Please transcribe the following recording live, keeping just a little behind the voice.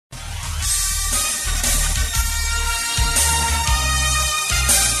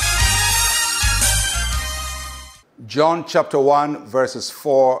John chapter 1, verses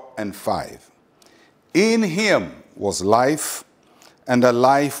 4 and 5. In him was life, and the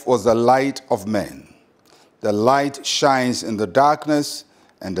life was the light of men. The light shines in the darkness,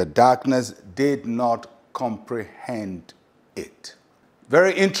 and the darkness did not comprehend it.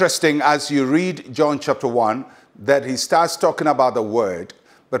 Very interesting as you read John chapter 1, that he starts talking about the word,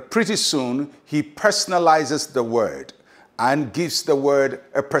 but pretty soon he personalizes the word and gives the word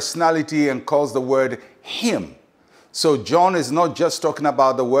a personality and calls the word him. So John is not just talking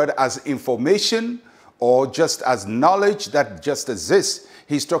about the word as information or just as knowledge that just exists.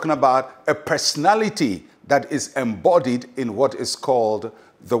 He's talking about a personality that is embodied in what is called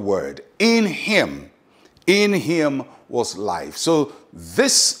the word. In him was life. So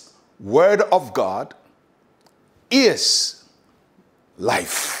this word of God is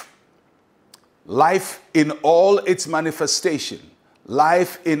life. Life in all its manifestation.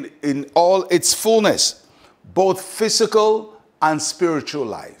 Life in all its fullness. Both physical and spiritual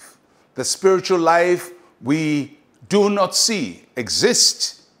life. The spiritual life we do not see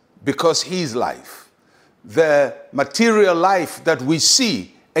exists because he is life. The material life that we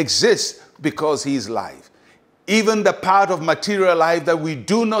see exists because he is life. Even the part of material life that we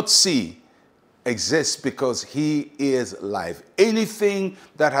do not see exists because he is life. Anything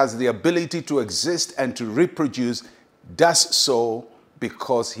that has the ability to exist and to reproduce does so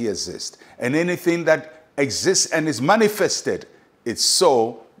because he exists. And anything that exists and is manifested, it's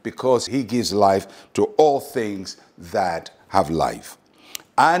so because he gives life to all things that have life.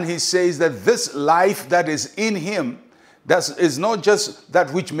 And he says that this life that is in him is not just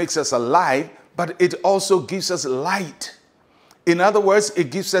that which makes us alive, but it also gives us light. In other words, it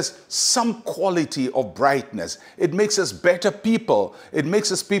gives us some quality of brightness. It makes us better people. It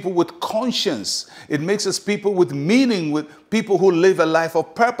makes us people with conscience. It makes us people with meaning, with people who live a life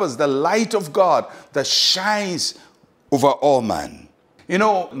of purpose, the light of God that shines over all man. You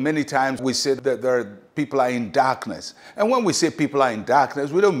know, many times we say that people are in darkness. And when we say people are in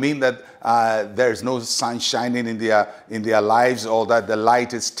darkness, we don't mean that there's no sun shining in their lives or that the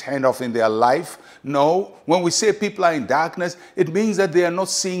light is turned off in their life. No, when we say people are in darkness, it means that they are not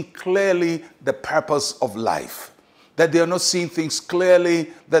seeing clearly the purpose of life. That they are not seeing things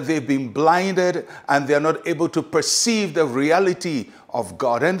clearly, that they've been blinded and they are not able to perceive the reality of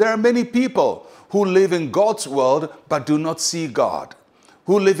God. And there are many people who live in God's world but do not see God.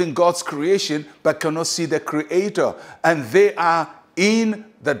 Who live in God's creation but cannot see the Creator. And they are in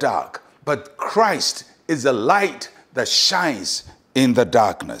the dark. But Christ is the light that shines in the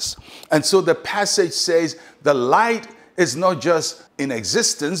darkness. And so the passage says the light is not just in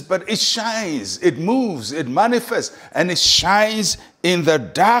existence, but it shines, it moves, it manifests, and it shines in the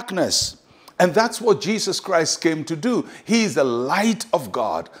darkness. And that's what Jesus Christ came to do. He is the light of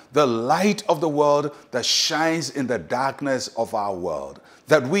God, the light of the world that shines in the darkness of our world,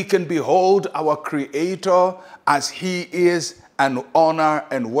 that we can behold our Creator as he is and honor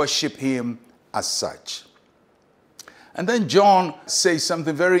and worship him as such. And then John says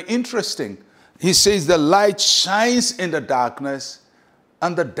something very interesting. He says the light shines in the darkness,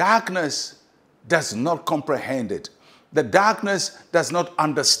 and the darkness does not comprehend it. The darkness does not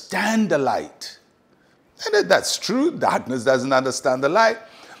understand the light. And that's true. Darkness doesn't understand the light.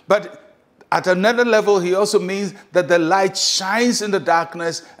 But at another level, he also means that the light shines in the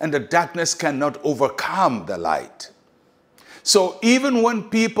darkness, and the darkness cannot overcome the light. So even when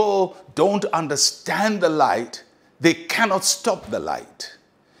people don't understand the light, they cannot stop the light.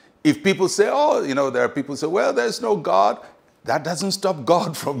 If people say, there are people who say, well, there's no God. That doesn't stop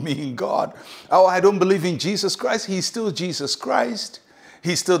God from being God. Oh, I don't believe in Jesus Christ. He's still Jesus Christ.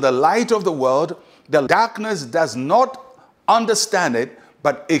 He's still the light of the world. The darkness does not understand it,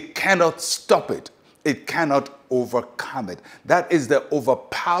 but it cannot stop it. It cannot overcome it. That is the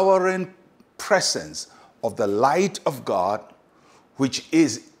overpowering presence of the light of God, which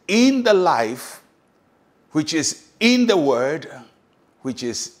is in the life, which is in the Word, which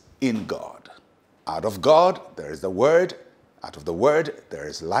is in God. Out of God, there is the Word. Out of the Word, there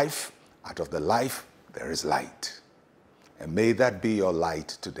is life. Out of the life, there is light. And may that be your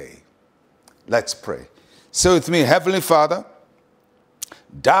light today. Let's pray. Say with me, Heavenly Father,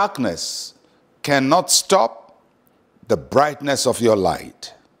 darkness cannot stop the brightness of your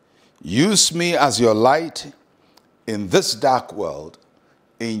light. Use me as your light in this dark world.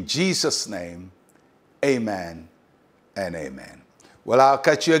 In Jesus' name, amen and amen. Well, I'll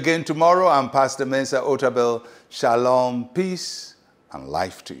catch you again tomorrow. I'm Pastor Mensa Otabil. Shalom, peace, and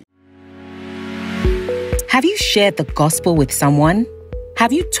life to you. Have you shared the gospel with someone?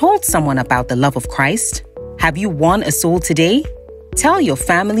 Have you told someone about the love of Christ? Have you won a soul today? Tell your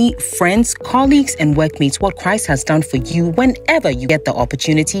family, friends, colleagues, and workmates what Christ has done for you whenever you get the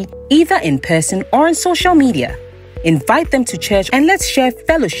opportunity, either in person or on social media. Invite them to church and let's share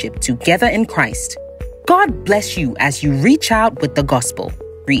fellowship together in Christ. God bless you as you reach out with the gospel.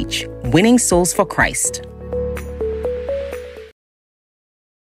 Reach, winning souls for Christ.